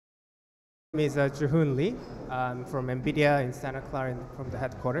name is Jahoon Lee. I'm from NVIDIA in Santa Clara from the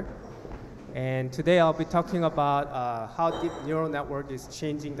headquarters. And today I'll be talking about how deep neural network is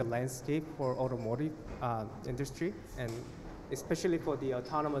changing the landscape for automotive industry, and especially for the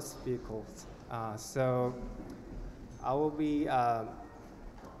autonomous vehicles. So I will be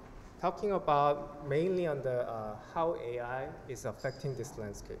talking about mainly on the how AI is affecting this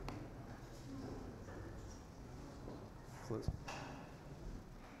landscape. Please.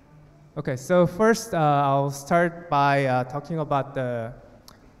 Okay, so first I'll start by talking about the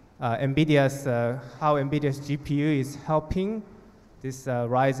NVIDIA's how NVIDIA's GPU is helping this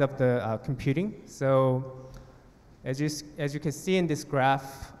rise of the computing. So as you can see in this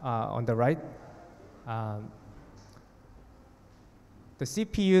graph on the right, the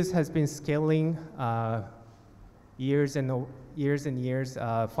CPUs has been scaling years and years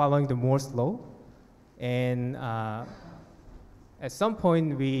following the Moore's law, and at some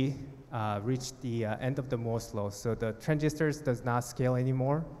point we reached the end of the Moore's law. So the transistors does not scale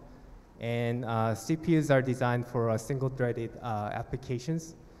anymore, and CPUs are designed for single-threaded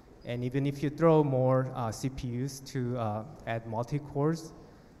applications. And even if you throw more CPUs to add multi-cores,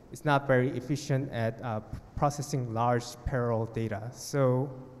 it's not very efficient at processing large parallel data. So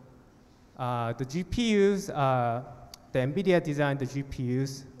the GPUs, the NVIDIA designed the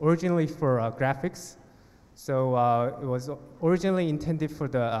GPUs originally for graphics. So it was originally intended for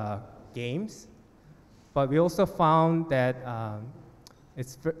the games, but we also found that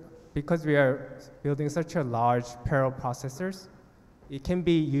because we are building such a large parallel processors, it can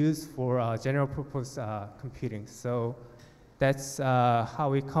be used for general purpose computing. So that's how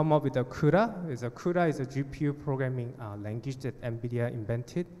we come up with the CUDA. CUDA is a GPU programming language that NVIDIA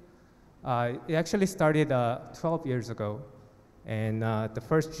invented. It actually started 12 years ago. And the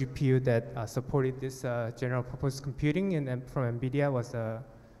first GPU that supported this general purpose computing from NVIDIA was the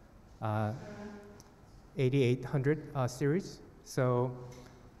 8800 series. So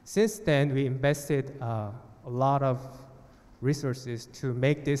since then, we invested a lot of resources to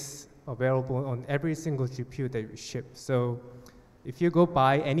make this available on every single GPU that we ship. So if you go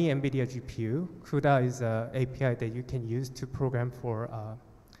buy any NVIDIA GPU, CUDA is an API that you can use to program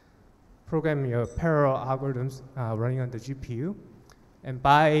your parallel algorithms running on the GPU. And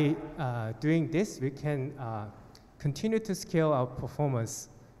by doing this, we can continue to scale our performance.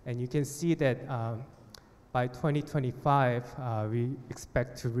 And you can see that by 2025, we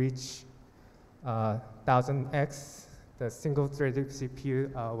expect to reach 1000x. The single-threaded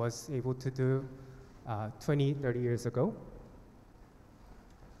CPU was able to do 20, 30 years ago.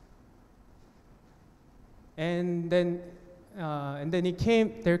 And then there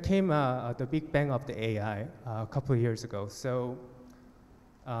came the big bang of the AI a couple of years ago. So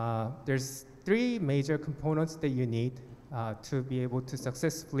there's three major components that you need to be able to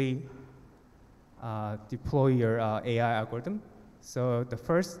successfully deploy your AI algorithm. So the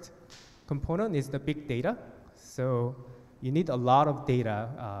first component is the big data. So you need a lot of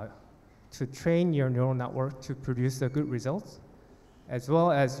data to train your neural network to produce the good results, as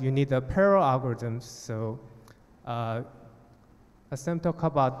well as you need the parallel algorithms. So as Sam talked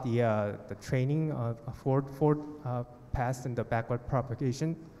about the training of forward pass and the backward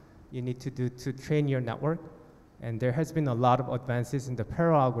propagation you need to do to train your network. And there has been a lot of advances in the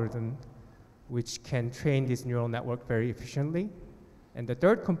parallel algorithm which can train this neural network very efficiently. And the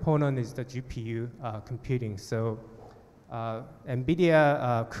third component is the GPU computing. So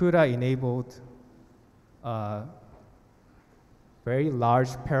NVIDIA CUDA enabled very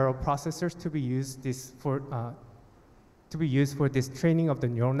large parallel processors to be used for this training of the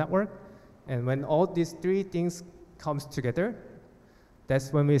neural network. And when all these three things comes together,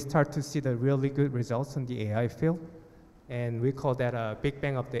 that's when we start to see the really good results in the AI field. And we call that a big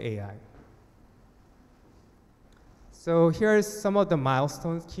bang of the AI. So here's some of the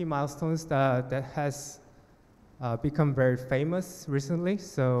milestones, key milestones that has become very famous recently.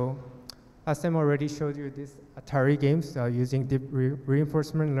 So Sam already showed you these Atari games using deep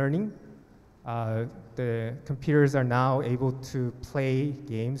reinforcement learning. The computers are now able to play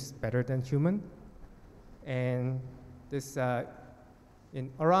games better than human. And this in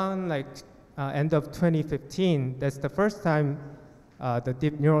around end of 2015, that's the first time the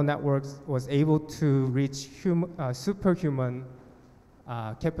deep neural networks was able to reach superhuman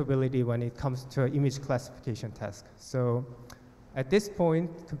capability when it comes to image classification task. So at this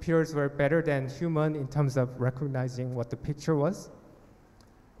point, computers were better than human in terms of recognizing what the picture was.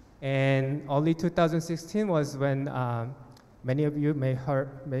 And early 2016 was when many of you may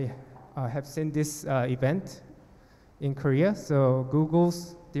have seen this event in Korea. So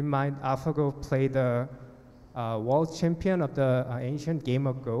Google's DeepMind AlphaGo played the world champion of the ancient game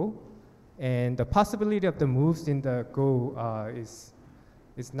of Go. And the possibility of the moves in the Go is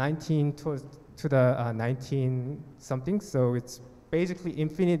 19 to the 19 something. So it's basically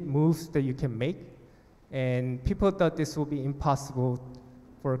infinite moves that you can make. And people thought this would be impossible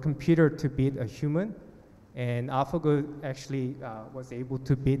for a computer to beat a human. And AlphaGo actually was able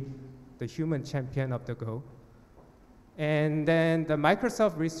to beat the human champion of the Go. And then the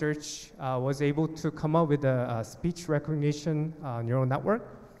Microsoft research was able to come up with a speech recognition neural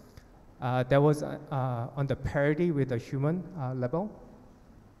network that was on the parity with the human level.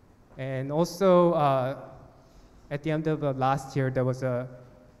 And also, at the end of last year, there was a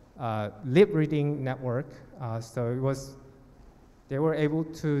lip reading network. So they were able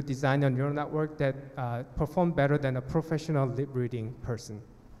to design a neural network that performed better than a professional lip reading person.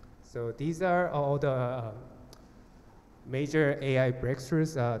 So these are all the major AI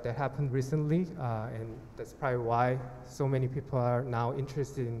breakthroughs that happened recently, and that's probably why so many people are now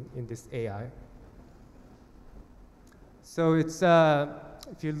interested in this AI. So it's,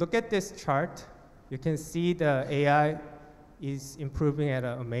 if you look at this chart, you can see the AI is improving at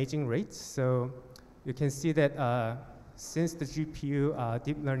an amazing rate. So you can see that since the GPU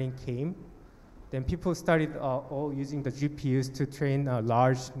deep learning came, then people started all using the GPUs to train a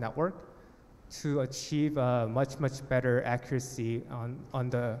large network to achieve much better accuracy on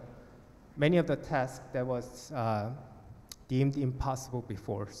the many of the tasks that was deemed impossible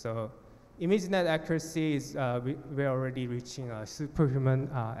before. So ImageNet accuracy is, we're already reaching superhuman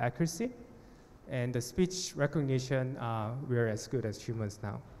accuracy. And the speech recognition, we're as good as humans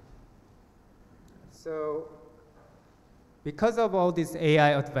now. So because of all these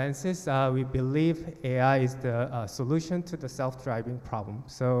AI advances, we believe AI is the solution to the self-driving problem.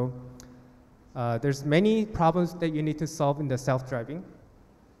 So there's many problems that you need to solve in the self-driving.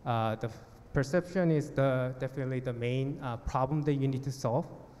 The perception is definitely the main problem that you need to solve.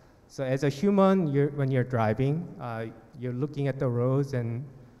 So as a human, when you're driving, you're looking at the roads and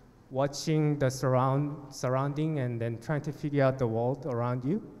watching the surrounding and then trying to figure out the world around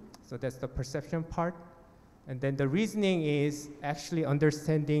you. So that's the perception part. And then the reasoning is actually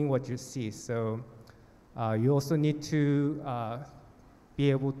understanding what you see. So you also need to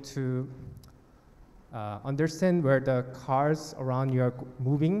be able to understand where the cars around you are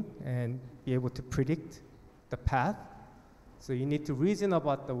moving and be able to predict the path. So you need to reason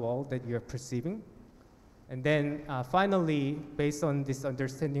about the world that you're perceiving. And then finally, based on this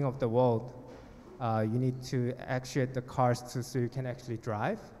understanding of the world, you need to actuate the cars so you can actually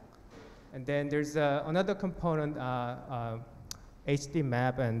drive. And then there's another component, HD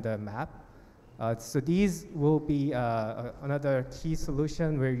map and the map. So these will be another key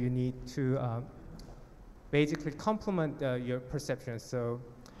solution where you need to basically complement your perception. So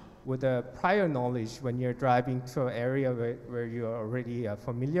with the prior knowledge, when you're driving to an area where you're already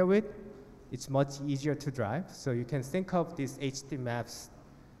familiar with, it's much easier to drive. So you can think of these HD maps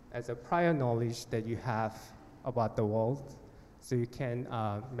as a prior knowledge that you have about the world, so you can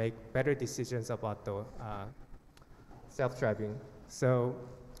make better decisions about the self-driving. So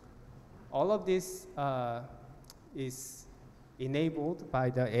all of this is enabled by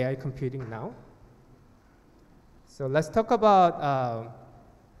the AI computing now. So let's talk about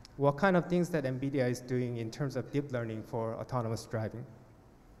what kind of things that NVIDIA is doing in terms of deep learning for autonomous driving.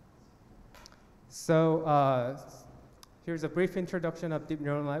 So here's a brief introduction of deep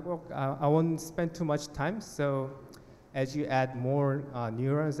neural network. I won't spend too much time. So as you add more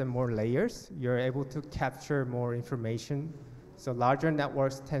neurons and more layers, you're able to capture more information. So larger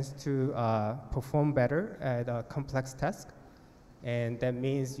networks tends to perform better at a complex task. And that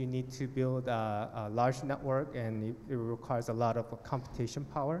means you need to build a large network, and it requires a lot of computation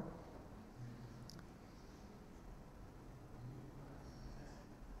power.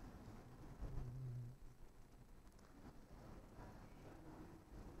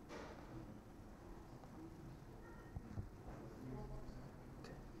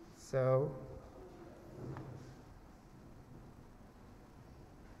 So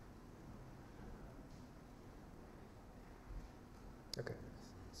okay,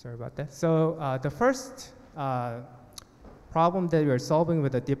 sorry about that. So the first problem that we're solving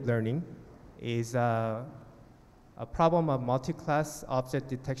with the deep learning is a problem of multi-class object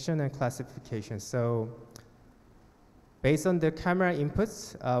detection and classification. So based on the camera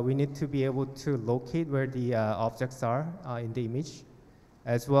inputs, we need to be able to locate where the objects are in the image,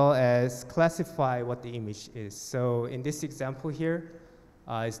 as well as classify what the image is. So in this example here,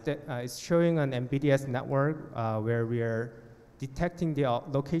 it's showing an NVIDIA's network where we are detecting the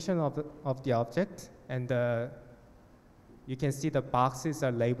location of the object, and you can see the boxes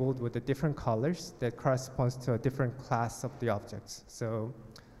are labeled with the different colors that corresponds to a different class of the objects. So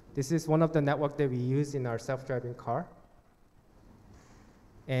This is one of the network that we use in our self-driving car.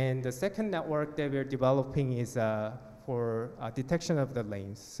 And the second network that we're developing is for detection of the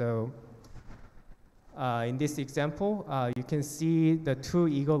lanes. So in this example, you can see the two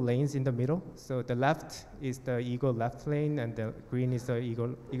eagle lanes in the middle. So the left is the eagle left lane, and the green is the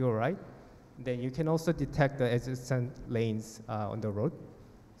eagle right. Then you can also detect the adjacent lanes on the road.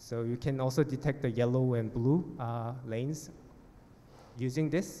 So you can also detect the yellow and blue lanes using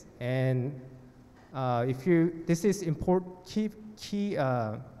this. And this is key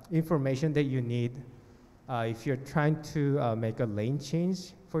information that you need if you're trying to make a lane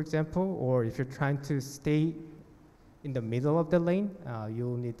change, for example, or if you're trying to stay in the middle of the lane,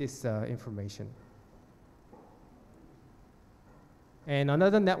 you'll need this information. And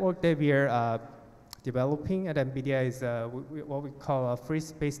another network that we are developing at NVIDIA is what we call a free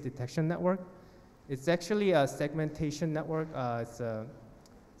space detection network. It's actually a segmentation network. It's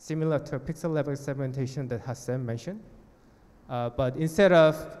similar to a pixel level segmentation that Hassan mentioned. But instead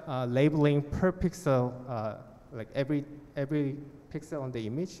of labeling per pixel, like every pixel on the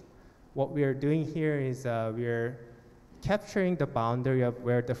image, what we are doing here is we are capturing the boundary of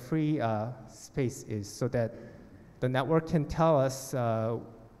where the free space is, so that the network can tell us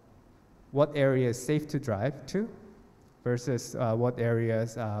what area is safe to drive to versus what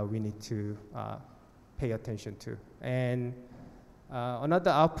areas we need to pay attention to. And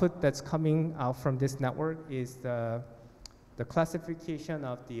another output that's coming out from this network is the classification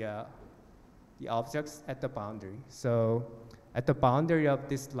of the objects at the boundary. So at the boundary of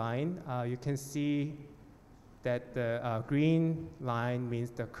this line, you can see that the green line means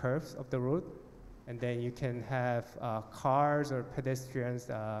the curves of the road. And then you can have cars or pedestrians.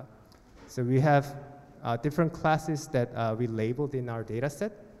 So we have different classes that we labeled in our data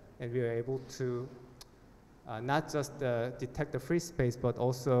set. And we are able to not just detect the free space, but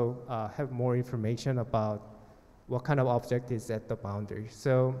also have more information about what kind of object is at the boundary.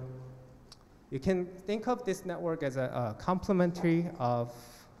 So you can think of this network as a complementary of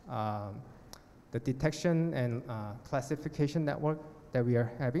the detection and classification network that we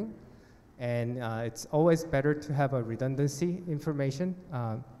are having. And it's always better to have a redundancy information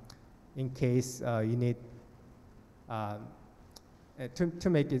in case you need to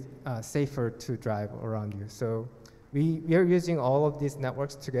make it safer to drive around you. So we are using all of these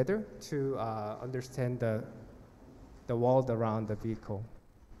networks together to understand the world around the vehicle.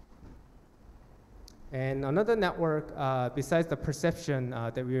 And another network besides the perception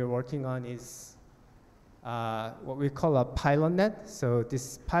that we are working on is what we call a pylon net. So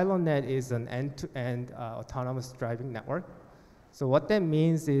this pylon net is an end-to-end autonomous driving network. So what that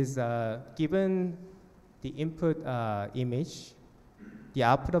means is given the input image, the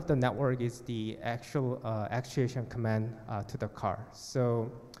output of the network is the actual actuation command to the car. So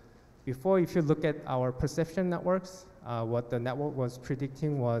before, if you look at our perception networks, what the network was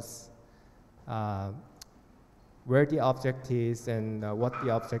predicting was where the object is and what the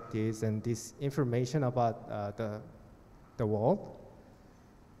object is, and this information about the world.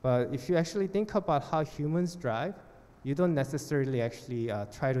 But if you actually think about how humans drive, you don't necessarily actually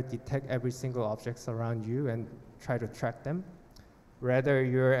try to detect every single object around you and try to track them. Rather,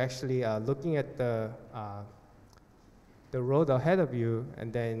 you're actually looking at the road ahead of you,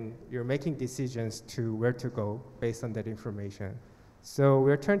 and then you're making decisions to where to go based on that information. So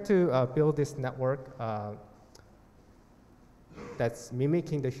we're trying to build this network that's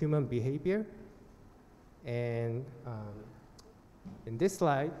mimicking the human behavior. And in this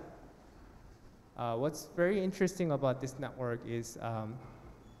slide, what's very interesting about this network is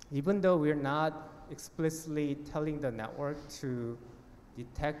even though we're not explicitly telling the network to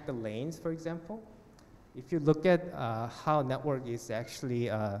detect the lanes, for example, if you look at how network is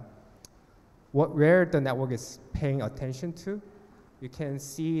actually, where the network is paying attention to, you can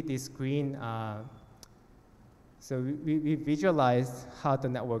see this green. So we visualized how the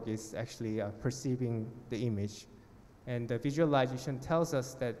network is actually perceiving the image. And the visualization tells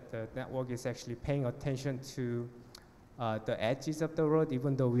us that the network is actually paying attention to the edges of the road,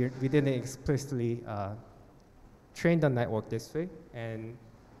 even though we didn't explicitly train the network this way. And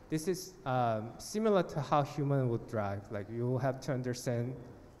this is similar to how human would drive. Like, you will have to understand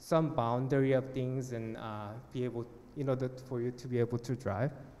some boundary of things and be able, in order for you to be able to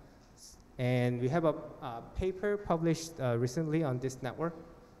drive. And we have a paper published recently on this network.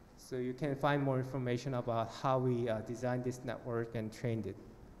 So you can find more information about how we designed this network and trained it.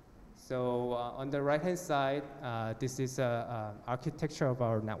 So on the right-hand side, this is architecture of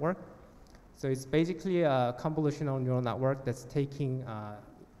our network. So it's basically a convolutional neural network that's taking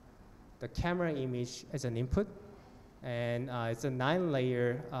the camera image as an input. And it's a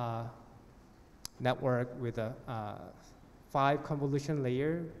 9-layer network with a 5 convolution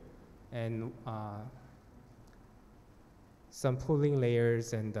layer and some pooling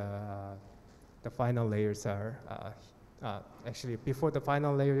layers, and the final layers are actually before the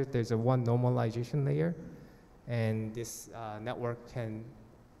final layer there's a 1 normalization layer, and this network can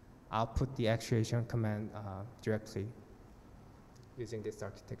output the actuation command directly using this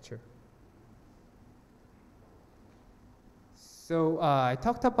architecture. So I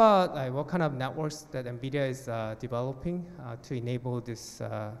talked about what kind of networks that NVIDIA is developing to enable this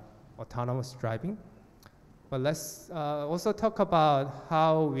autonomous driving. But let's also talk about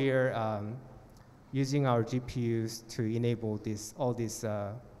how we're using our GPUs to enable all this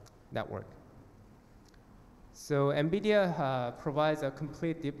network. So NVIDIA provides a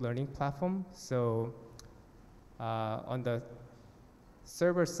complete deep learning platform. So on the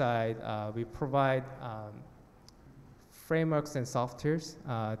server side, we provide frameworks and softwares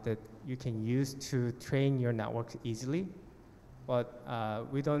that you can use to train your network easily. But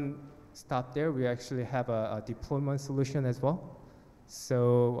we don't stop there. We actually have a deployment solution as well.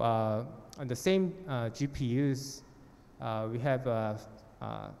 So on the same GPUs, we have a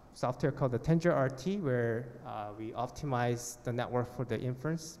software called the Tensor RT, where we optimize the network for the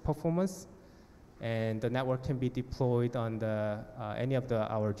inference performance. And the network can be deployed on any of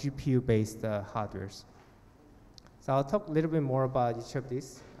our GPU-based hardwares. So I'll talk a little bit more about each of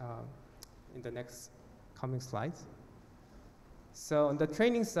these in the next coming slides. So on the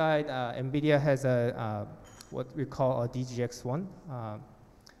training side, NVIDIA has what we call a DGX-1.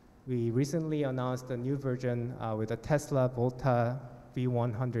 We recently announced a new version with a Tesla Volta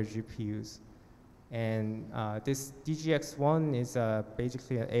V100 GPUs. And this DGX-1 is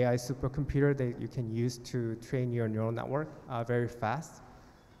basically an AI supercomputer that you can use to train your neural network very fast.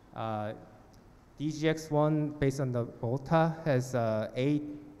 DGX-1, based on the Volta, has 8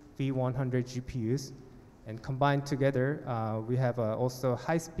 V100 GPUs. And combined together, we have also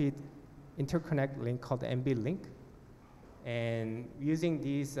high-speed interconnect link called the NVLink. And using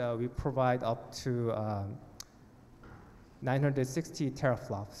these, we provide up to 960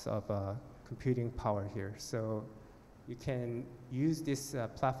 teraflops of computing power here. So you can use this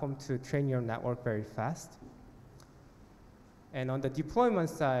platform to train your network very fast. And on the deployment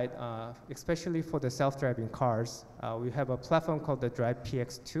side, especially for the self-driving cars, we have a platform called the Drive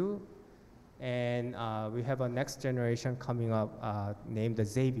PX2. And we have a next generation coming up named the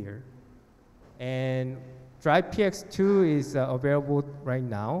Xavier. And Drive PX2 is available right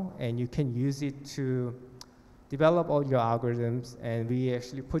now, and you can use it to develop all your algorithms. And we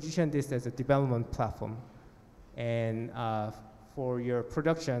actually position this as a development platform. And for your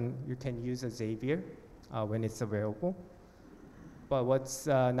production, you can use a Xavier when it's available. But what's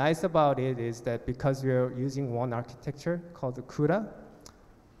nice about it is that because we're using one architecture called the CUDA,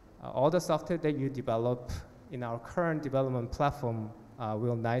 all the software that you develop in our current development platform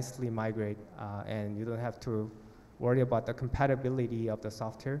will nicely migrate, and you don't have to worry about the compatibility of the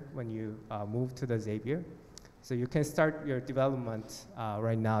software when you move to the Xavier. So you can start your development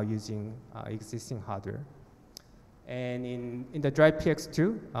right now using existing hardware. And in the Drive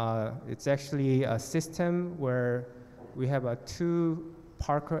PX2, it's actually a system where we have 2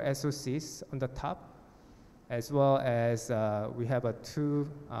 Parker SoCs on the top, as well as we have a 2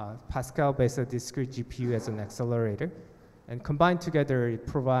 Pascal-based discrete GPU as an accelerator. And combined together, it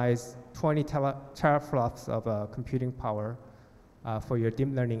provides 20 teraflops of computing power for your deep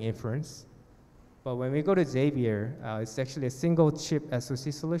learning inference. But when we go to Xavier, it's actually a single chip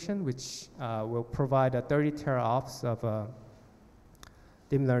SoC solution, which will provide 30 teraops of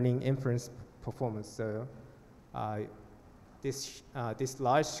deep learning inference performance. So this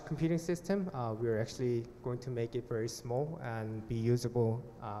large computing system, we're actually going to make it very small and be usable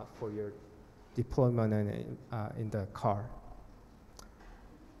for your deployment in the car.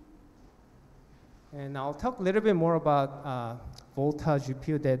 And I'll talk a little bit more about Volta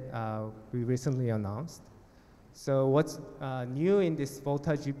GPU that we recently announced. So what's new in this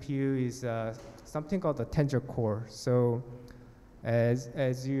Volta GPU is something called the Tensor Core. So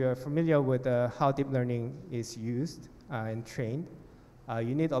as you are familiar with how deep learning is used and trained,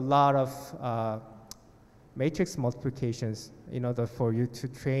 you need a lot of matrix multiplications in order for you to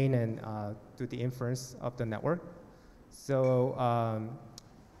train and do the inference of the network. So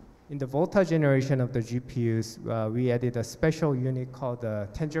in the Volta generation of the GPUs, we added a special unit called the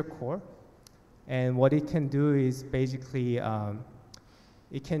Tensor Core. And what it can do is basically,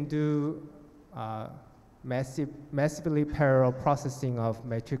 it can do massively parallel processing of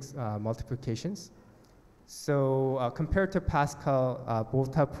matrix multiplications. So compared to Pascal,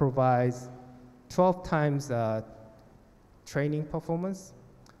 Volta provides 12 times training performance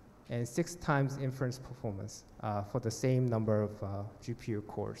and 6 times inference performance for the same number of GPU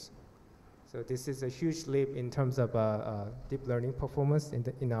cores. So this is a huge leap in terms of deep learning performance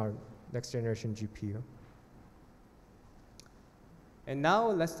in our next generation GPU. And now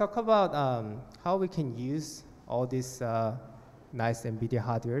let's talk about how we can use all these nice NVIDIA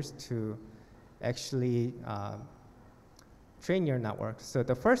hardwares to actually train your network. So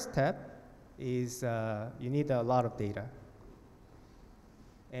the first step is you need a lot of data.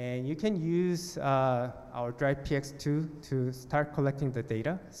 And you can use our Drive PX2 to start collecting the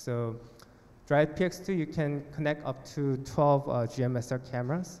data. So Drive PX2, you can connect up to 12 GMSR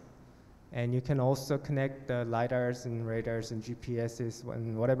cameras. And you can also connect the LiDARs and radars and GPSs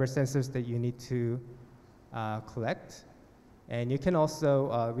and whatever sensors that you need to collect. And you can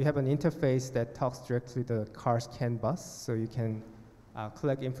also, we have an interface that talks directly to the car's CAN bus, so you can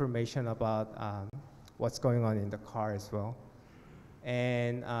collect information about what's going on in the car as well.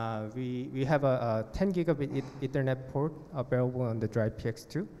 And we have a 10 gigabit Ethernet port available on the Drive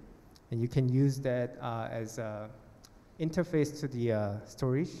PX2. And you can use that as an interface to the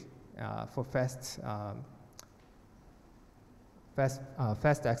storage for fast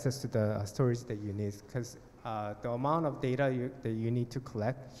access to the storage that you need. Because the amount of data that you need to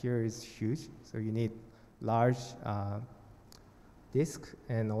collect here is huge. So you need large disk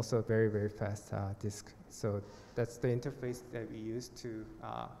and also very, very fast disk. So that's the interface that we use to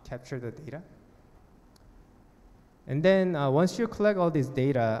capture the data. And then once you collect all this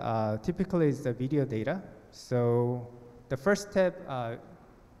data, typically it's the video data. So the first step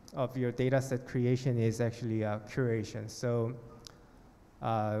of your data set creation is actually curation. So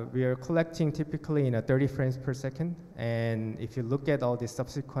we are collecting typically in 30 frames per second. And if you look at all the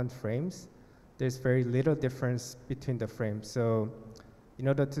subsequent frames, there's very little difference between the frames. So in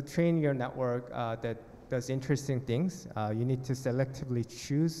order to train your network that does interesting things, you need to selectively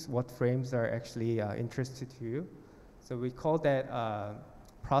choose what frames are actually interested to you. So we call that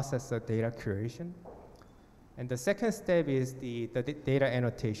process of data curation. And the second step is the data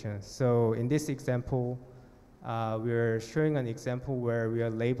annotation. So in this example, we're showing an example where we are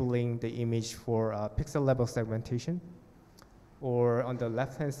labeling the image for pixel level segmentation. Or on the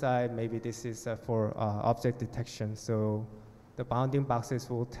left-hand side, maybe this is for object detection. So the bounding boxes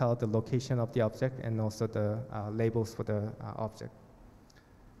will tell the location of the object and also the labels for the object.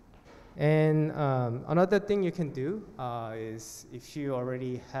 And another thing you can do is if you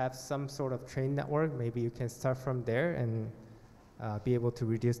already have some sort of trained network, maybe you can start from there and be able to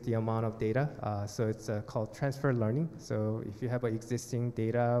reduce the amount of data. So it's called transfer learning. So if you have existing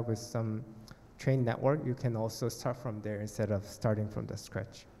data with some trained network, you can also start from there instead of starting from the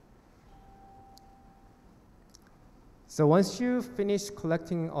scratch. So once you finish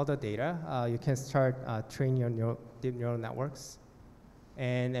collecting all the data, you can start training your deep neural networks.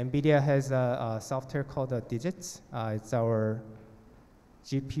 And NVIDIA has a software called Digits. It's our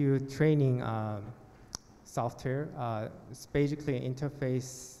GPU training software. It's basically an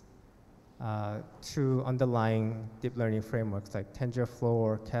interface to underlying deep learning frameworks like TensorFlow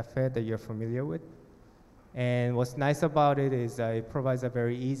or Caffe that you're familiar with. And what's nice about it is it provides a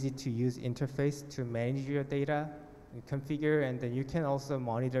very easy to use interface to manage your data and configure, and then you can also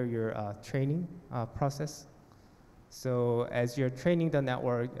monitor your training process. So as you're training the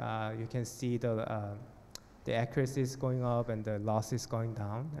network, you can see the accuracy is going up and the loss is going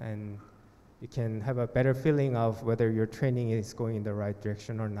down, and you can have a better feeling of whether your training is going in the right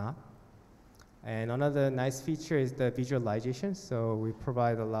direction or not. And another nice feature is the visualization. So we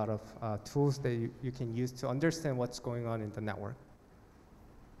provide a lot of tools that you can use to understand what's going on in the network.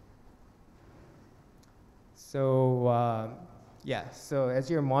 So yeah, so as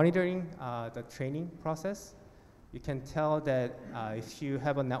you're monitoring the training process, you can tell that if you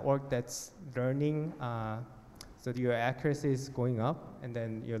have a network that's learning, so your accuracy is going up and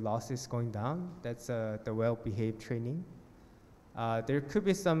then your loss is going down, that's the well-behaved training. There could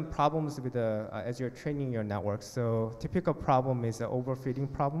be some problems with as you're training your network. So typical problem is an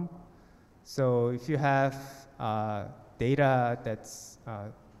overfitting problem. So if you have data that's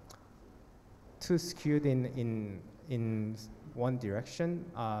too skewed in one direction,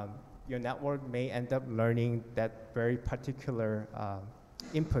 your network may end up learning that very particular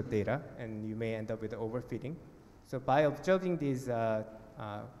input data, and you may end up with overfitting. So by observing these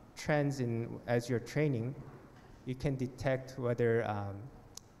trends as you're training, you can detect whether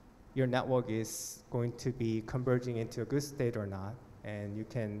your network is going to be converging into a good state or not, and you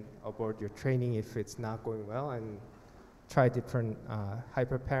can abort your training if it's not going well and try different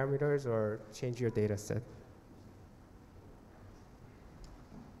hyperparameters or change your data set.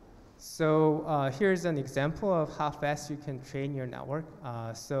 So here's an example of how fast you can train your network.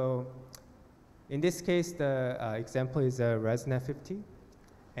 So in this case, the example is a ResNet 50,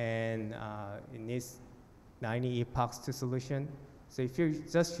 and it needs 90 epochs to solution. So if you're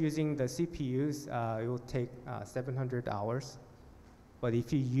just using the CPUs, it will take 700 hours. But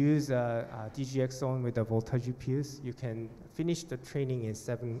if you use DGX zone with the Volta GPUs, you can finish the training in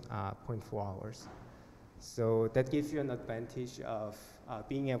 7.4 hours. So that gives you an advantage of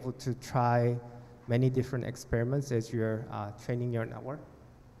being able to try many different experiments as you're training your network.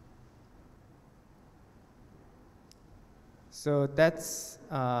 So that's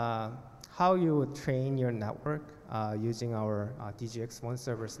how you would train your network using our DGX1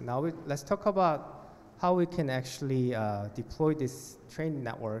 servers. Now let's talk about how we can actually deploy this trained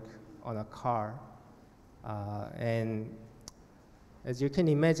network on a car. And as you can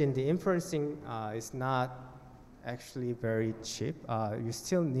imagine, the inferencing is not actually very cheap. You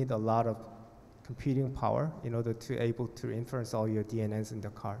still need a lot of computing power in order to able to inference all your DNNs in the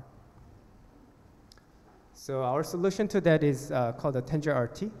car. So our solution to that is called the Tensor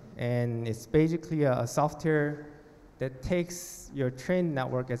RT, and it's basically a software that takes your trained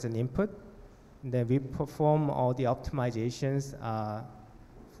network as an input, and then we perform all the optimizations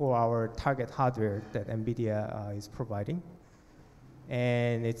for our target hardware that NVIDIA is providing.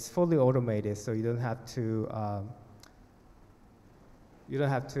 And it's fully automated, so you don't have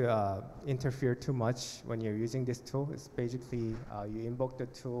to interfere too much when you're using this tool. It's basically you invoke the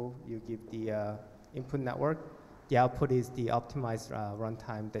tool, you give the input network. The output is the optimized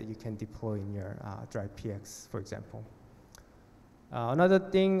runtime that you can deploy in your Drive PX, for example. Another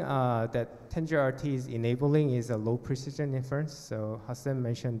thing that Tensor RT is enabling is a low precision inference. So Hassan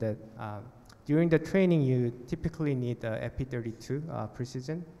mentioned that during the training, you typically need EP32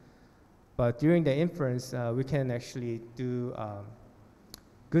 precision. But during the inference, we can actually do a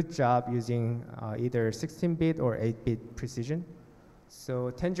good job using either 16-bit or 8-bit precision.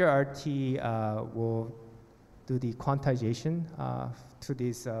 So Tensor RT will do the quantization to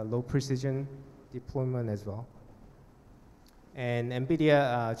this low precision deployment as well. And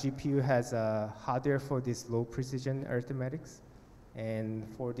NVIDIA GPU has hardware for this low precision arithmetics. And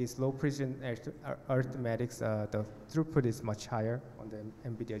for this low precision arithmetics, the throughput is much higher on the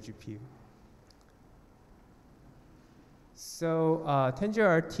NVIDIA GPU. So Tensor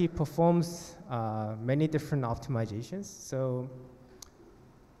RT performs many different optimizations. So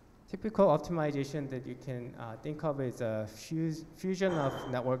typical optimization that you can think of is a fusion of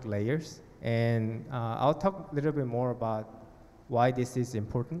network layers. And I'll talk a little bit more about why this is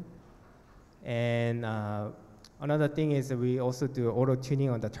important. And another thing is that we also do auto-tuning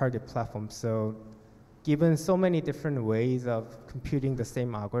on the target platform. So given so many different ways of computing the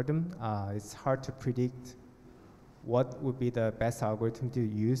same algorithm, it's hard to predict what would be the best algorithm to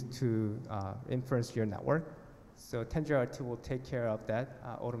use to inference your network. So Tensor RT will take care of that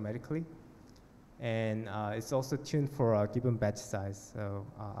automatically. And it's also tuned for a given batch size. So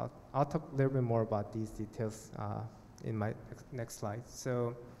I'll talk a little bit more about these details in my next slide.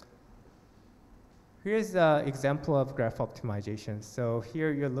 So here's an example of graph optimization. So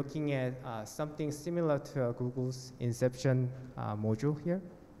here you're looking at something similar to Google's Inception module here.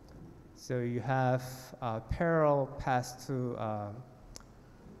 So you have parallel paths to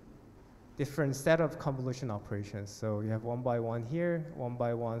different set of convolution operations. So you have 1 by 1 here, 1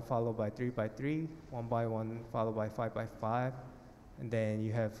 by 1 followed by 3 by 3, 1 by 1 followed by 5 by 5, and then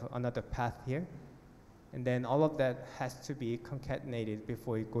you have another path here. And then all of that has to be concatenated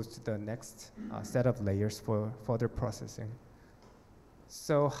before it goes to the next set of layers for further processing.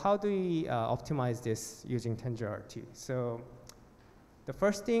 So how do we optimize this using Tensor RT? So the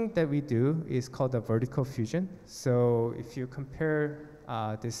first thing that we do is called the vertical fusion. So if you compare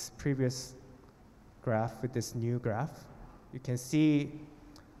this previous graph with this new graph, you can see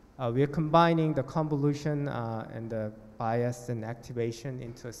we are combining the convolution and the bias and activation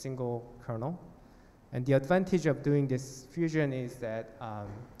into a single kernel. And the advantage of doing this fusion is that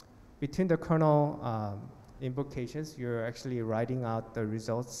between the kernel invocations, you're actually writing out the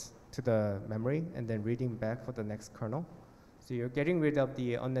results to the memory and then reading back for the next kernel. So you're getting rid of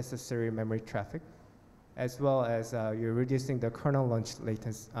the unnecessary memory traffic, as well as you're reducing the kernel launch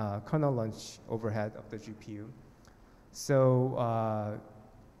latency, kernel launch overhead of the GPU. So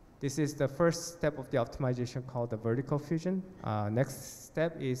this is the first step of the optimization called the vertical fusion. Next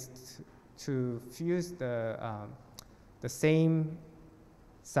step is to fuse the same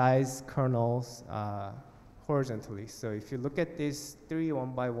size kernels horizontally. So if you look at these 3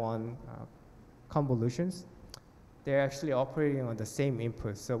 1-by-1 convolutions, they're actually operating on the same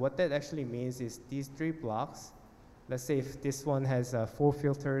input. So what that actually means is these 3 blocks let's say if this one has 4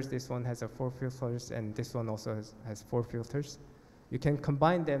 filters, this one has 4 filters, and this one also has 4 filters. You can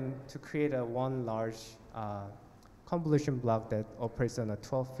combine them to create one large convolution block that operates on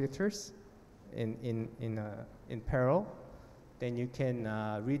 12 filters in parallel. Then you can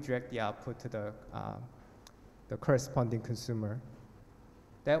redirect the output to the corresponding consumer.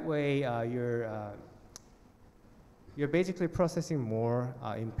 That way, you're basically processing more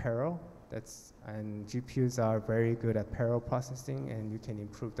in parallel. And GPUs are very good at parallel processing, and you can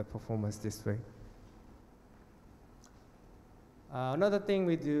improve the performance this way. Another thing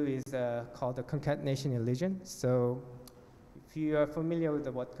we do is called the concatenation illusion. So if you are familiar with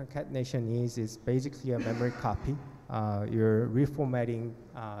what concatenation is, it's basically a memory copy. You're reformatting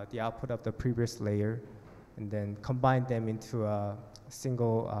the output of the previous layer and then combine them into a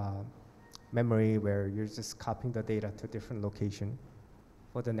single memory where you're just copying the data to a different location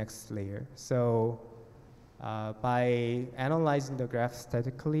for the next layer. So by analyzing the graph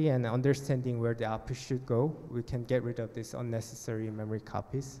statically and understanding where the output should go, we can get rid of these unnecessary memory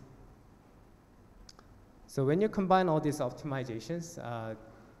copies. So when you combine all these optimizations,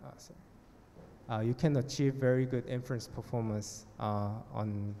 you can achieve very good inference performance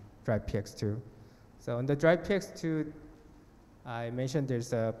on Drive PX2. So on the Drive PX2, I mentioned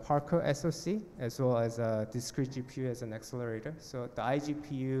there's a Parker SoC as well as a discrete GPU as an accelerator. So the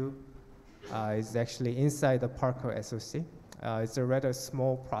iGPU is actually inside the Parker SoC. It's a rather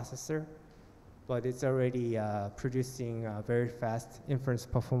small processor, but it's already producing very fast inference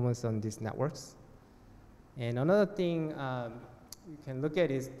performance on these networks. And another thing you can look at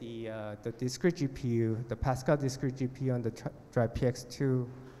is the discrete GPU, the Pascal discrete GPU on the Drive PX2.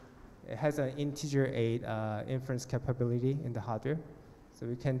 It has an integer 8 inference capability in the hardware. So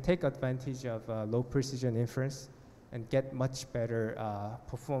we can take advantage of low precision inference and get much better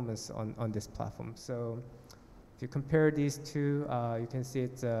performance on this platform. So if you compare these two, you can see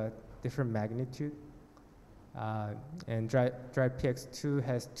it's a different magnitude. And Drive PX2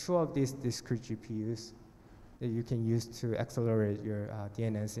 has 2 of these discrete GPUs that you can use to accelerate your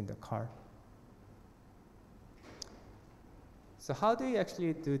DNNs in the car. So how do you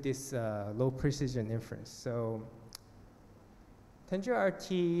actually do this low precision inference? So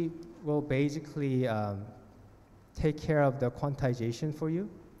TensorRT will basically take care of the quantization for you.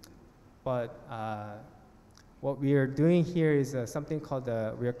 But what we are doing here is something called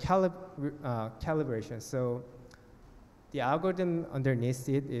calibration. So the algorithm underneath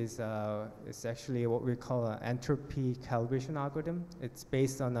it is actually what we call an entropy calibration algorithm. It's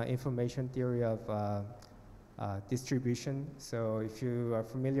based on information theory of distribution. So if you are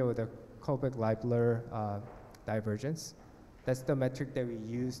familiar with the Kohlberg-Leibler divergence, that's the metric that we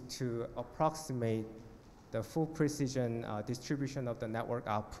use to approximate the full precision distribution of the network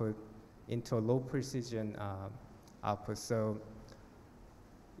output into a low precision output. So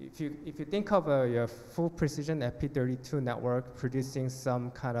if you think of your full precision FP32 network producing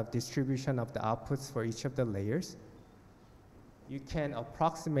some kind of distribution of the outputs for each of the layers, you can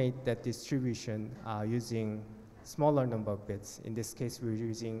approximate that distribution using smaller number of bits. In this case, we're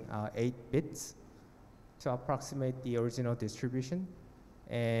using 8 bits to approximate the original distribution.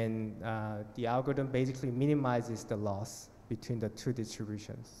 And the algorithm basically minimizes the loss between the 2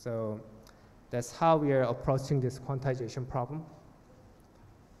 distributions. So that's how we are approaching this quantization problem.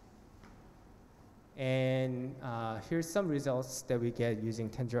 And here's some results that we get using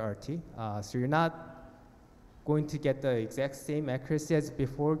TensorRT. So you're not going to get the exact same accuracy as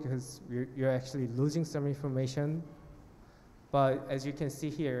before because you're actually losing some information. But as you can see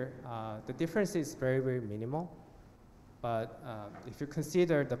here, the difference is very, very minimal. But if you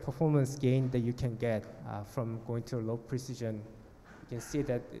consider the performance gain that you can get from going to low precision, you can see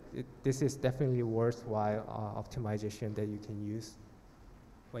that this is definitely worthwhile optimization that you can use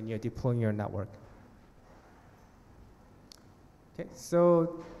when you're deploying your network. Okay,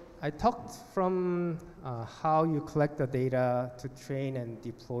 so I talked from how you collect the data to train and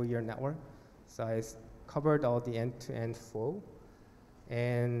deploy your network. So I covered all the end-to-end flow.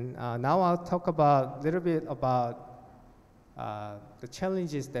 And now I'll talk a little bit about the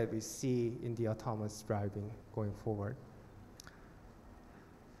challenges that we see in the autonomous driving going forward.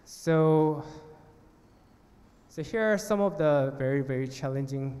 So here are some of the very, very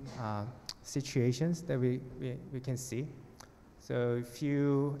challenging situations that we can see. So if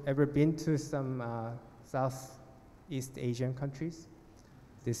you ever been to some Southeast Asian countries,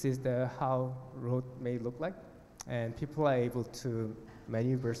 this is how road may look like. And people are able to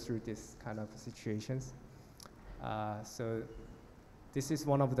maneuver through this kind of situations. So this is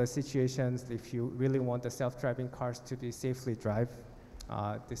one of the situations if you really want the self-driving cars to be safely drive.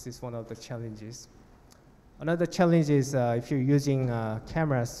 This is one of the challenges. Another challenge is if you're using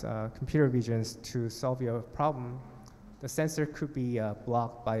cameras, computer visions to solve your problem, the sensor could be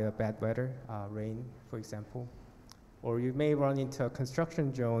blocked by a bad weather, rain, for example. Or you may run into a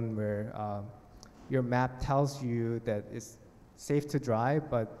construction zone where your map tells you that it's safe to drive,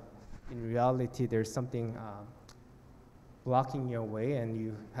 but in reality, there's something blocking your way, and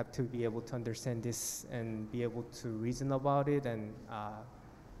you have to be able to understand this and be able to reason about it and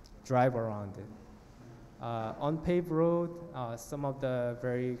drive around it. On paved road, some of the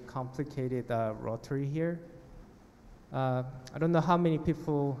very complicated rotary here. I don't know how many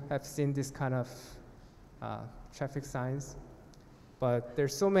people have seen this kind of traffic signs, but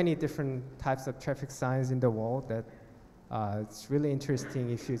there's so many different types of traffic signs in the world that it's really interesting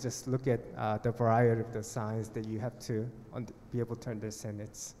if you just look at the variety of the signs that you have to be able to understand.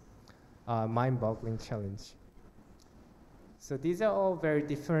 It's a mind-boggling challenge. So these are all very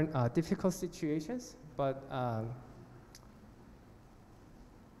different, difficult situations, but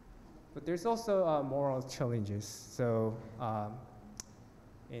there's also moral challenges. So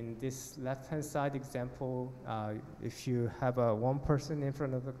in this left-hand side example, if you have one person in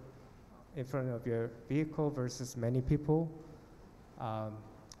front of your vehicle versus many people,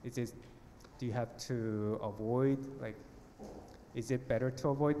 do you have to avoid, like, is it better to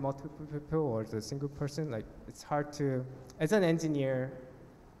avoid multiple people or the single person? Like, it's hard to, as an engineer,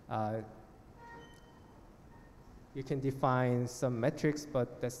 you can define some metrics,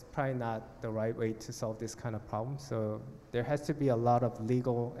 but that's probably not the right way to solve this kind of problem. So there has to be a lot of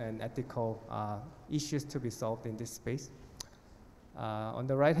legal and ethical issues to be solved in this space. On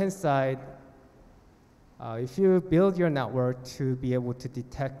the right-hand side, if you build your network to be able to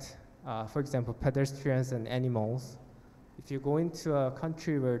detect, for example, pedestrians and animals, if you go into a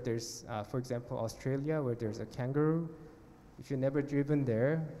country where there's, for example, Australia, where there's a kangaroo, if you've never driven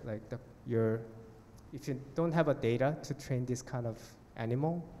there, like if you don't have a data to train this kind of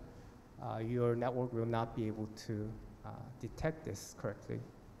animal, your network will not be able to detect this correctly.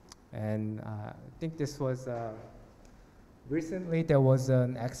 And I think this was, recently there was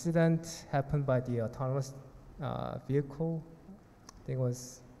an accident happened by the autonomous vehicle. I think it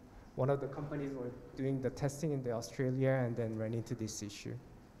was one of the companies were doing the testing in Australia and then ran into this issue.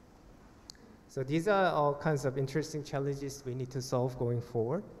 So these are all kinds of interesting challenges we need to solve going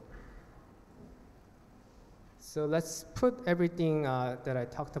forward. So let's put everything that I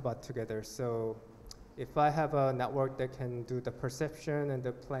talked about together. So if I have a network that can do the perception and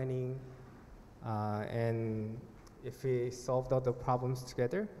the planning, and if we solved all the problems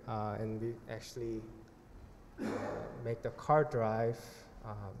together, and we actually make the car drive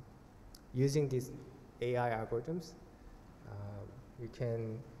using these AI algorithms, you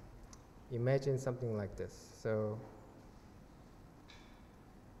can imagine something like this. So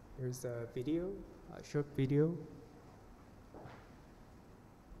here's a video. A short video.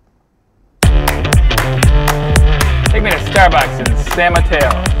 Take me to Starbucks in San Mateo.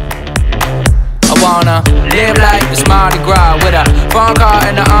 I wanna live like it's Mardi Gras with a phone car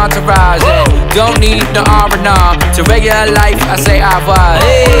and an entourage. And don't need no R&R to regular life. I say au revoir.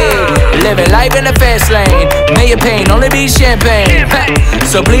 Hey, living life in the fast lane. May your pain only be champagne.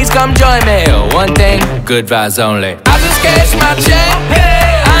 So please come join me. One thing, good vibes only. I just cash my check.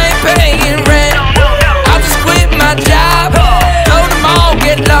 I ain't paying rent. I just quit my job. Go to mall,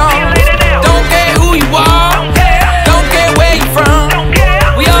 get lost. Don't care who you are. Don't care where you from.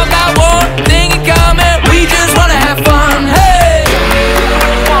 We all got one thing in common. We just wanna have fun. Hey.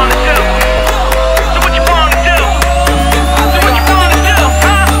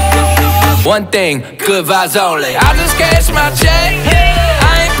 One thing, good vibes only. I just cash my check.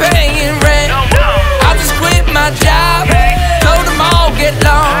 I ain't paying rent. I just quit my job. Go to mall, get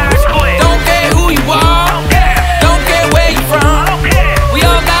lost. Don't care who you are. Don't care where you from. We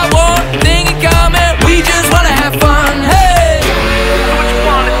all got one thing in common. We just wanna have fun. Hey. Do what you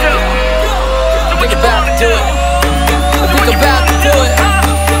wanna do. Think about to do it. Think about to do it.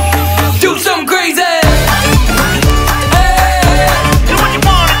 Do something crazy.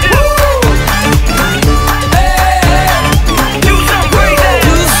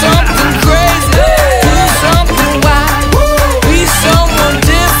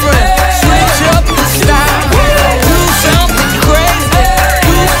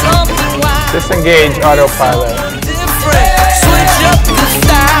 Disengage autopilot. Switch up the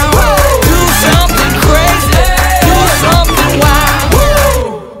style. Do something crazy. Do something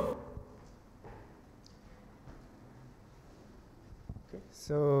wild. Okay,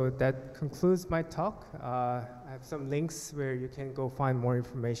 so that concludes my talk. I have some links where you can go find more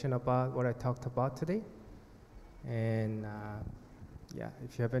information about what I talked about today. And yeah,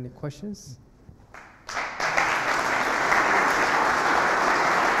 if you have any questions.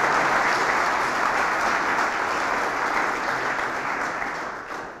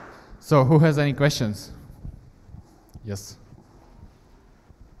 So who has any questions? Yes.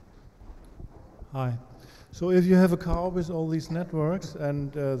 Hi. So if you have a car with all these networks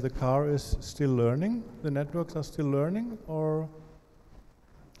and the car is still learning, the networks are still learning, or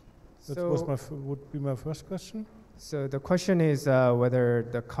that would be my first question. So the question is whether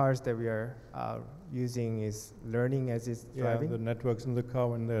the cars that we are using is learning as it's driving. Yeah, the networks in the car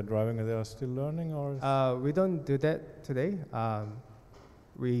when they're driving, they are still learning, or? We don't do that today.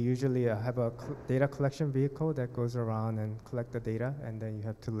 We usually have a data collection vehicle that goes around and collect the data, and then you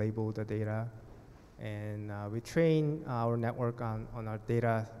have to label the data. And we train our network on our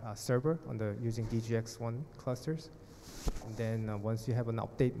data server using DGX1 clusters. And then once you have an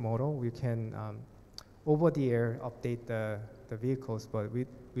update model, we can over the air update the vehicles, but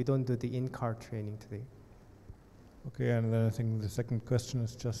we don't do the in-car training today. Okay, and then I think the second question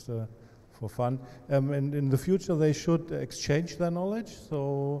is just for fun. And in the future, they should exchange their knowledge.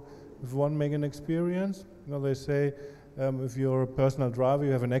 So if one make an experience, they say, if you're a personal driver,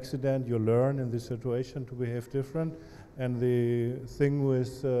 you have an accident, you learn in this situation to behave different. And the thing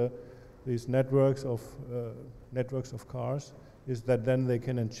with these networks of cars is that then they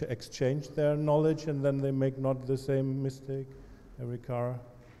can exchange their knowledge, and then they make not the same mistake, every car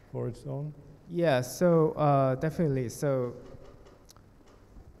for its own. Yeah, so definitely. So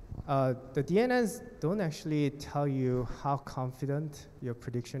the DNNs don't actually tell you how confident your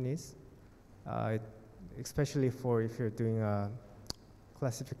prediction is, especially for if you're doing a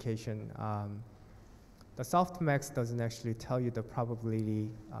classification. The softmax doesn't actually tell you the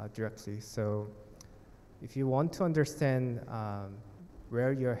probability directly. So if you want to understand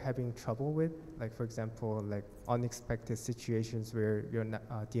where you're having trouble with, like for example, like unexpected situations where your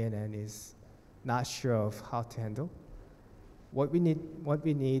DNN is not sure of how to handle, what we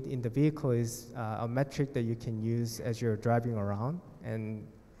need in the vehicle is a metric that you can use as you're driving around and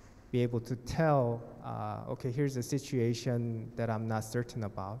be able to tell, okay, here's a situation that I'm not certain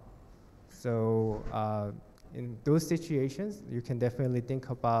about. So in those situations, you can definitely think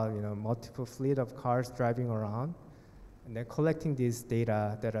about multiple fleet of cars driving around, and then collecting this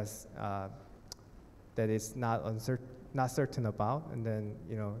data that is not certain about, and then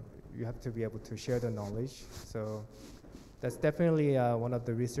you have to be able to share the knowledge. So that's definitely one of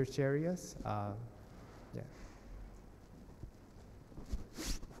the research areas. Yeah.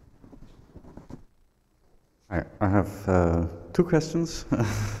 I have two questions.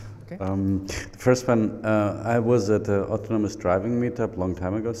 Okay. The first one, I was at the autonomous driving meetup a long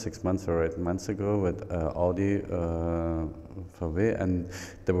time ago, 6 months or 8 months ago, with Audi, VW, and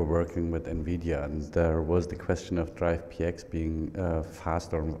they were working with NVIDIA, and there was the question of Drive PX being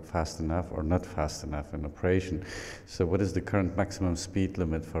fast enough or not fast enough in operation. So what is the current maximum speed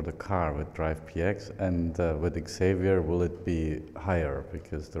limit for the car with Drive PX, and with Xavier, will it be higher?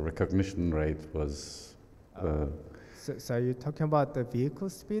 Because the recognition rate was... So are you talking about the vehicle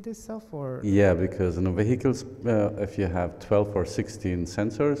speed itself, or? Yeah, because in a vehicles, if you have 12 or 16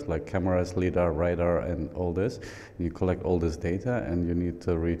 sensors, like cameras, LiDAR, radar, and all this, and you collect all this data, and you need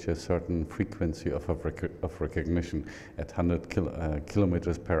to reach a certain frequency of recognition. At 100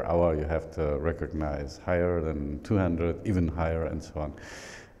 kilometers per hour, you have to recognize higher than 200, even higher, and so on.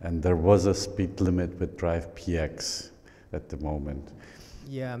 And there was a speed limit with Drive PX at the moment.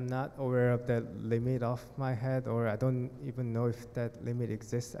 Yeah, I'm not aware of that limit off my head, or I don't even know if that limit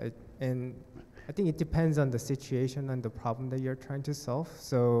exists. And I think it depends on the situation and the problem that you're trying to solve.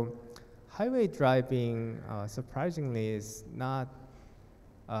 So highway driving, surprisingly, is not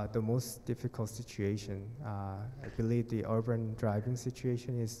the most difficult situation. I believe the urban driving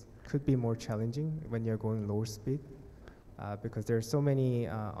situation could be more challenging when you're going lower speed. Because there are so many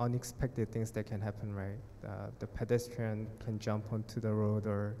unexpected things that can happen, right? The pedestrian can jump onto the road,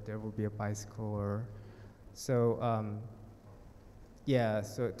 or there will be a bicycle, yeah.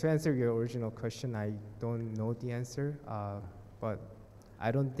 So to answer your original question, I don't know the answer, but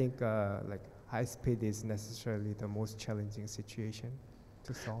I don't think like high speed is necessarily the most challenging situation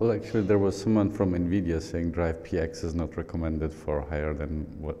to solve. Well, actually, there was someone from NVIDIA saying Drive PX is not recommended for higher than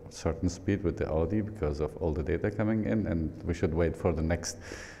certain speed with the Audi because of all the data coming in, and we should wait for the next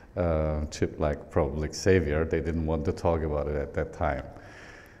chip, like probably Xavier. They didn't want to talk about it at that time,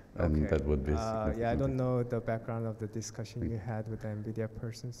 and that would be yeah, I don't know the background of the discussion you had with the NVIDIA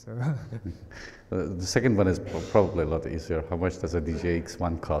person, so. The second one is probably a lot easier. How much does a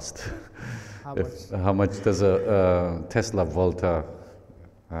DJX1 cost? How much does a Tesla Volta?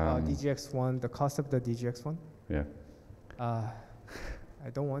 DGX1, the cost of the DGX1? Yeah. I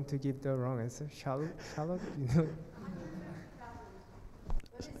don't want to give the wrong answer. Charlotte, But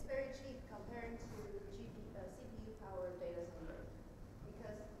it's very cheap compared to CPU powered data center.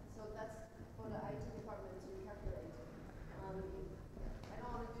 Because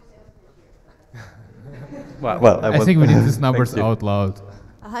Well, I think we need these numbers out loud.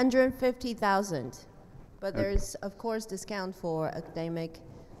 150,000. But there's, of course, discount for academic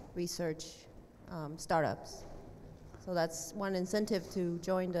research startups. So that's one incentive to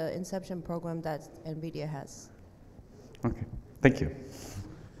join the Inception program that NVIDIA has. Okay, thank you.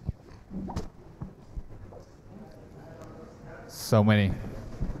 So many.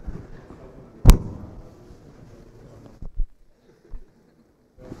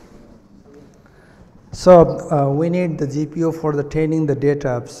 So we need the GPU for the training the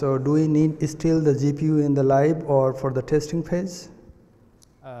data. So do we need still the GPU in the lab or for the testing phase?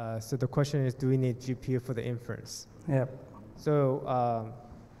 So the question is, do we need GPU for the inference? Yeah. So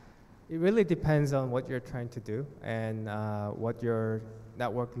it really depends on what you're trying to do and what your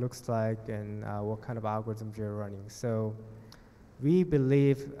network looks like and what kind of algorithms you're running. So we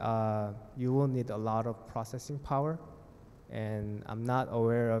believe you will need a lot of processing power, and I'm not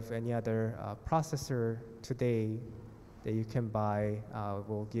aware of any other processor today that you can buy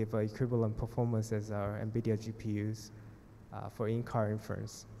will give equivalent performance as our NVIDIA GPUs for in-car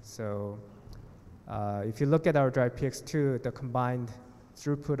inference. So if you look at our Drive PX2, the combined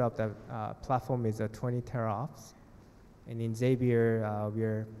throughput of the platform is 20 teraops. And in Xavier,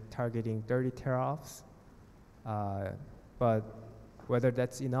 we're targeting 30 teraops. But whether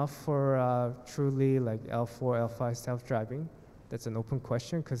that's enough for truly like L4, L5 self-driving, that's an open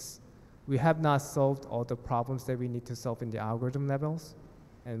question, because we have not solved all the problems that we need to solve in the algorithm levels.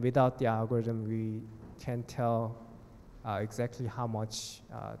 And without the algorithm, we can't tell exactly how much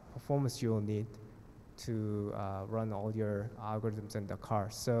performance you will need to run all your algorithms in the car.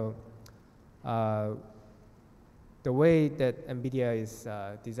 So the way that NVIDIA is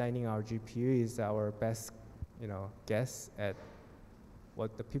designing our GPU is our best guess at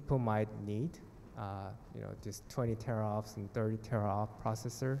what the people might need. This 20 teraops and 30 teraop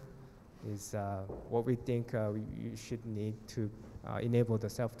processor is what we think you should need to enable the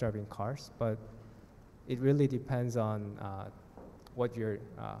self-driving cars. But it really depends on what your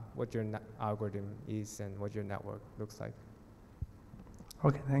algorithm is and what your network looks like.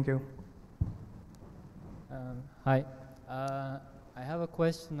 Okay, thank you. Hi. I have a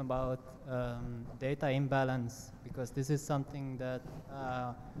question about data imbalance, because this is something that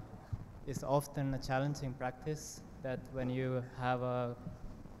is often a challenging practice, that when you have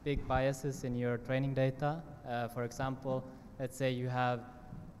big biases in your training data, for example, let's say you have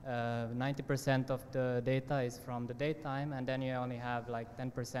 90% of the data is from the daytime, and then you only have like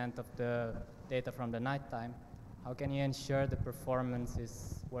 10% of the data from the nighttime. How can you ensure the performance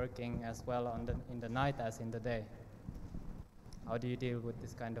is working as well in the night as in the day? How do you deal with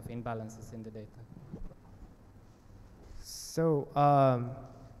this kind of imbalances in the data? So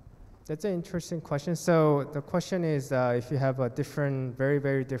that's an interesting question. So the question is, if you have a different, very,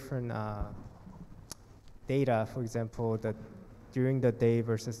 very different data, for example, that during the day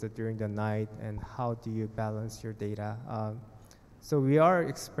versus during the night, and how do you balance your data? So we are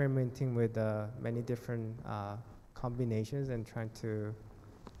experimenting with many different combinations and trying to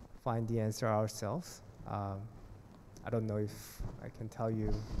find the answer ourselves. I don't know if I can tell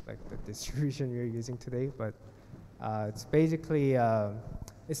you like the distribution we're using today, but it's basically,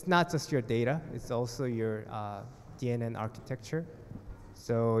 it's not just your data, it's also your DNN architecture.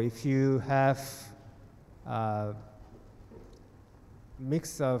 So if you have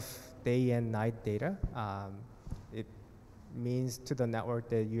mix of day and night data, it means to the network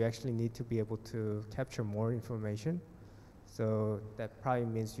that you actually need to be able to capture more information. So that probably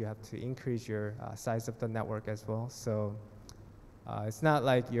means you have to increase your size of the network as well. So it's not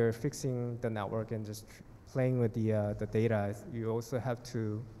like you're fixing the network and just playing with the data. You also have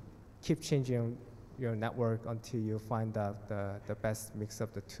to keep changing your network until you find out the best mix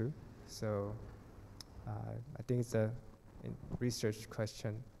of the two. So I think it's a research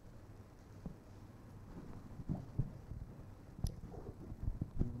question.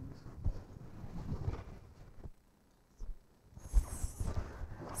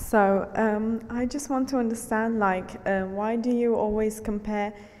 So I just want to understand, like, why do you always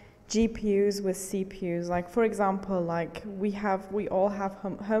compare GPUs with CPUs? Like, for example, like we all have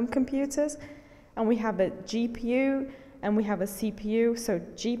home computers, and we have a GPU and we have a CPU. So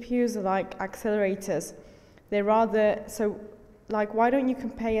GPUs are like accelerators. They're rather, so like, why don't you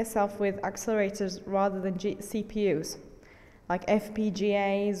compare yourself with accelerators rather than CPUs, like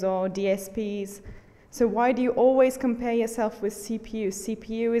FPGAs or DSPs? So why do you always compare yourself with CPU?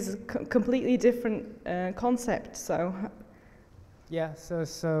 CPU is a completely different concept, so. Yeah,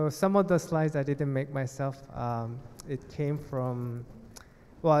 so some of the slides I didn't make myself. It came from,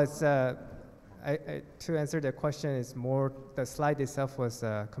 well, it's to answer the question, is more the slide itself was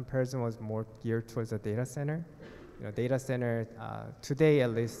comparison was more geared towards the data center. You know, data center today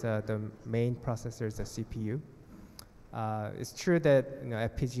at least the main processor is the CPU. It's true that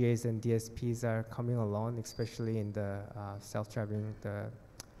FPGAs and DSPs are coming along, especially in the self-driving the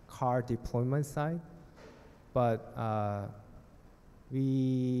car deployment side, but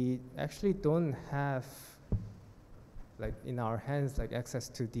we actually don't have like in our hands like access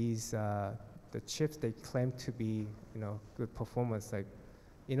to these the chips they claim to be good performance. Like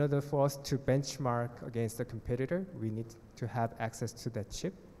in order for us to benchmark against the competitor, we need to have access to that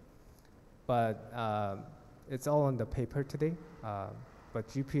chip. But it's all on the paper today. But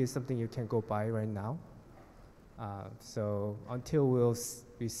GPU is something you can go buy right now. So until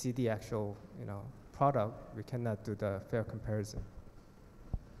we see the actual product, we cannot do the fair comparison.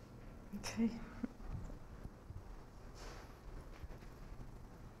 Okay.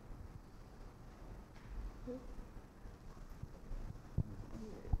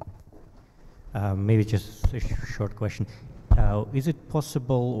 Maybe just a short question. Is it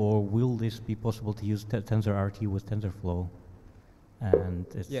possible, or will this be possible, to use TensorRT with TensorFlow? And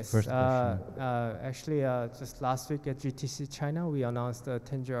it's yes. First question. Actually, just last week at GTC China, we announced the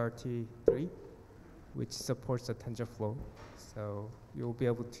TensorRT 3, which supports the TensorFlow. So you'll be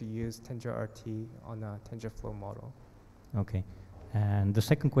able to use TensorRT on a TensorFlow model. Okay. And the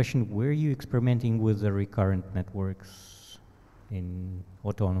second question: were you experimenting with the recurrent networks in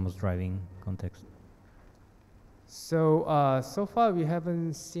autonomous driving context? So so far we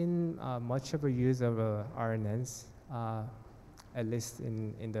haven't seen much of a use of RNNs, at least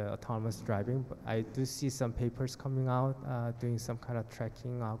in the autonomous driving. But I do see some papers coming out doing some kind of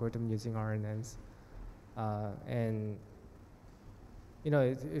tracking algorithm using RNNs, and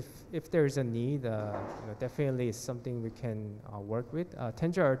if there is a need, definitely it's something we can work with.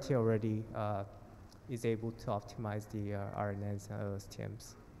 TensorRT already is able to optimize the RNNs and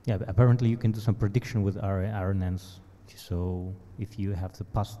LSTMs. Yeah, but apparently you can do some prediction with RNNs. So if you have the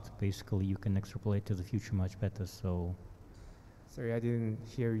past, basically you can extrapolate to the future much better. So. Sorry, I didn't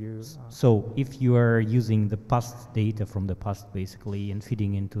hear you. So if you are using the past data from the past, basically, and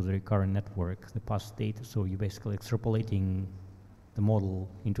feeding into the recurrent network, the past data, so you're basically extrapolating the model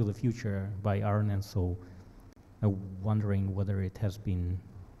into the future by RNN. So I'm wondering whether it has been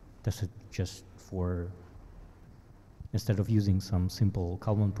tested just for, instead of using some simple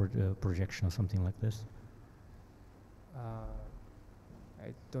Kalman projection or something like this?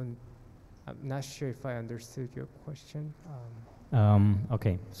 I'm not sure if I understood your question.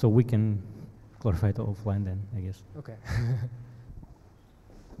 Okay, so we can clarify it offline then, I guess. Okay.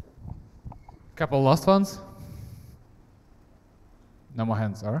 Couple last ones? No more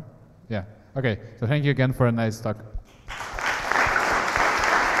hands, are? Yeah. Okay, so thank you again for a nice talk.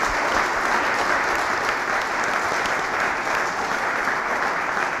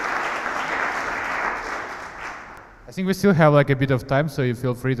 I think we still have like a bit of time, so you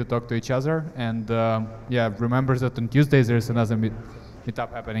feel free to talk to each other. And yeah, remember that on Tuesdays there's another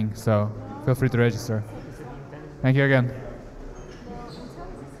meetup happening, so feel free to register. Thank you again.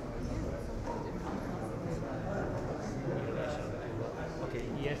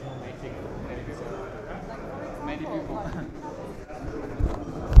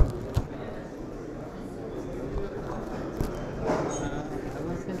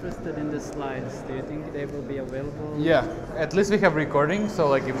 In the slides, do you think they will be available? Yeah, at least we have recording, so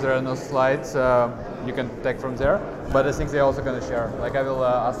like if there are no slides, you can take from there. But I think they're also going to share. Like I will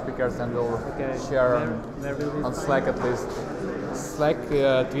ask speakers and we'll share on Slack at least. Slack,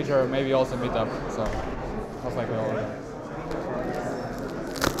 Twitter, maybe also Meetup. So most likely all of them.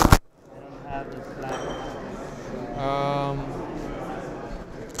 I don't have the Slack.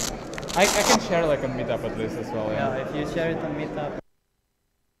 I can share like on Meetup at least as well. Yeah, if you share it on Meetup,